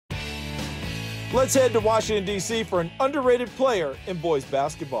Let's head to Washington, D.C. for an underrated player in boys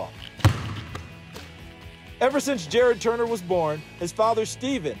basketball. Ever since Jared Turner was born, his father,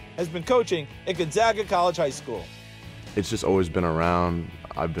 Steven, has been coaching at Gonzaga College High School. It's just always been around.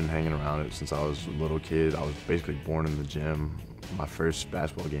 I've been hanging around it since I was a little kid. I was basically born in the gym. My first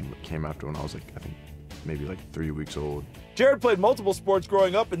basketball game came after when I was I think maybe 3 weeks old. Jared played multiple sports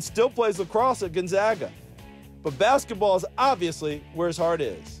growing up and still plays lacrosse at Gonzaga. But basketball is obviously where his heart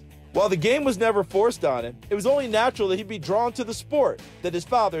is. While the game was never forced on him, it was only natural that he'd be drawn to the sport that his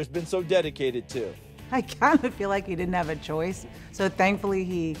father has been so dedicated to. I kind of feel like he didn't have a choice. So thankfully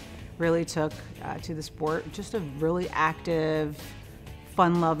he really took to the sport. Just a really active,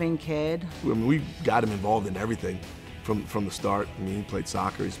 fun-loving kid. I mean, we got him involved in everything from the start. I mean, he played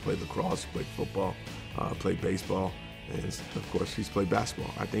soccer, he's played lacrosse, played football, played baseball, and of course he's played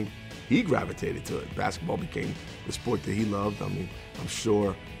basketball. I think he gravitated to it. Basketball became the sport that he loved. I mean, I'm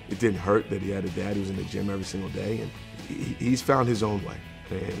sure it didn't hurt that he had a dad who was in the gym every single day, and he's found his own way.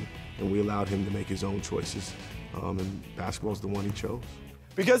 And we allowed him to make his own choices, and basketball's the one he chose.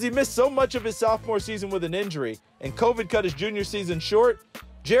 Because he missed so much of his sophomore season with an injury and COVID cut his junior season short,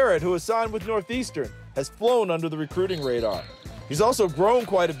 Jared, who was signed with Northeastern, has flown under the recruiting radar. He's also grown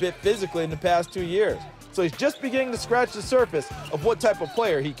quite a bit physically in the past 2 years, so he's just beginning to scratch the surface of what type of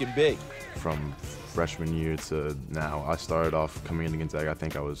player he can be. From freshman year to now, I started off coming into Gonzaga, I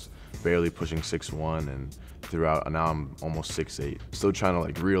think I was barely pushing 6'1", and now I'm almost 6'8". Still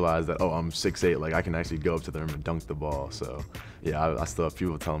trying to realize that, oh, I'm 6'8", I can actually go up to the rim and dunk the ball. So yeah, I still have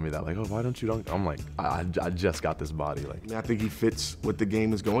people telling me that, oh, why don't you dunk? I'm like, I just got this body. I think he fits what the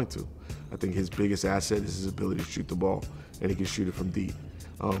game is going to. I think his biggest asset is his ability to shoot the ball, and he can shoot it from deep.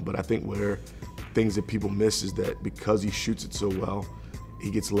 But I think where things that people miss is that because he shoots it so well, he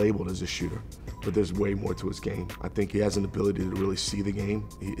gets labeled as a shooter. But there's way more to his game. I think he has an ability to really see the game,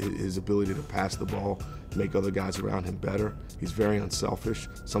 his ability to pass the ball, make other guys around him better. He's very unselfish,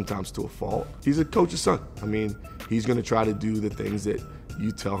 sometimes to a fault. He's a coach's son. I mean, he's gonna try to do the things that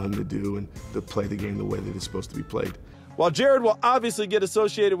you tell him to do and to play the game the way that it's supposed to be played. While Jared will obviously get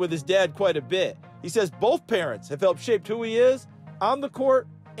associated with his dad quite a bit, he says both parents have helped shape who he is on the court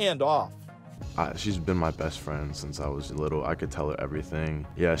and off. She's been my best friend since I was little. I could tell her everything.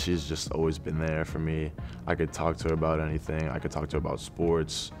 Yeah, she's just always been there for me. I could talk to her about anything. I could talk to her about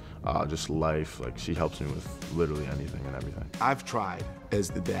sports, just life. She helps me with literally anything and everything. I've tried, as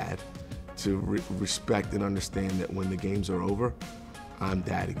the dad, to respect and understand that when the games are over, I'm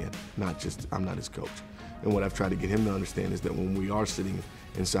dad again, I'm not his coach. And what I've tried to get him to understand is that when we are sitting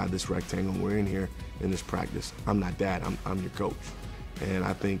inside this rectangle, we're in here in this practice, I'm not dad, I'm your coach. And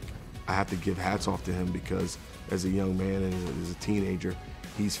I think I have to give hats off to him because as a young man and as a teenager,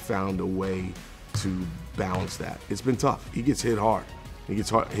 he's found a way to balance that. It's been tough. He gets hit hard. He gets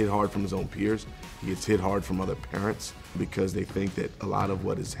hit hard from his own peers. He gets hit hard from other parents because they think that a lot of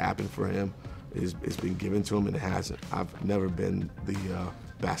what has happened for him is been given to him, and it hasn't. I've never been the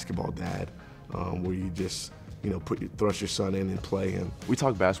basketball dad where you just thrust your son in and play him. We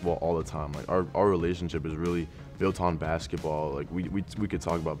talk basketball all the time. Our relationship is really built on basketball. We could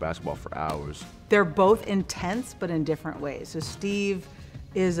talk about basketball for hours. They're both intense, but in different ways. So Steve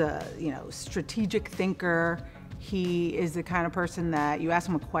is a strategic thinker. He is the kind of person that you ask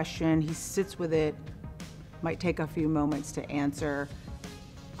him a question, he sits with it, might take a few moments to answer,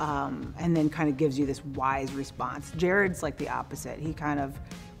 and then kind of gives you this wise response. Jared's like the opposite. He kind of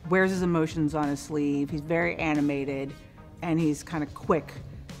wears his emotions on his sleeve. He's very animated, and he's kind of quick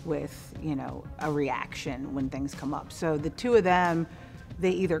with, a reaction when things come up. So the two of them,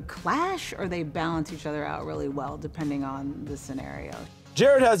 they either clash or they balance each other out really well, depending on the scenario.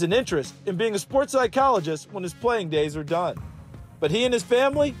 Jared has an interest in being a sports psychologist when his playing days are done. But he and his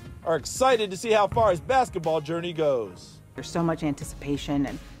family are excited to see how far his basketball journey goes. There's so much anticipation,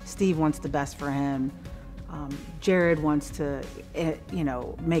 and Steve wants the best for him. Jared wants to,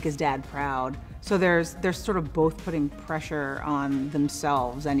 make his dad proud. So they're sort of both putting pressure on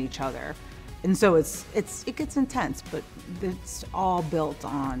themselves and each other. And so it gets intense, but it's all built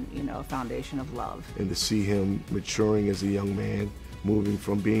on, a foundation of love. And to see him maturing as a young man, moving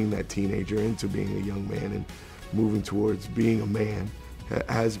from being that teenager into being a young man and moving towards being a man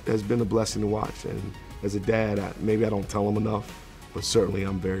has been a blessing to watch. And as a dad, maybe I don't tell him enough, but certainly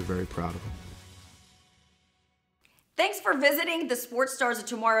I'm very, very proud of him. Thanks for visiting the Sports Stars of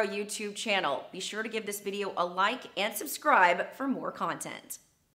Tomorrow YouTube channel. Be sure to give this video a like and subscribe for more content.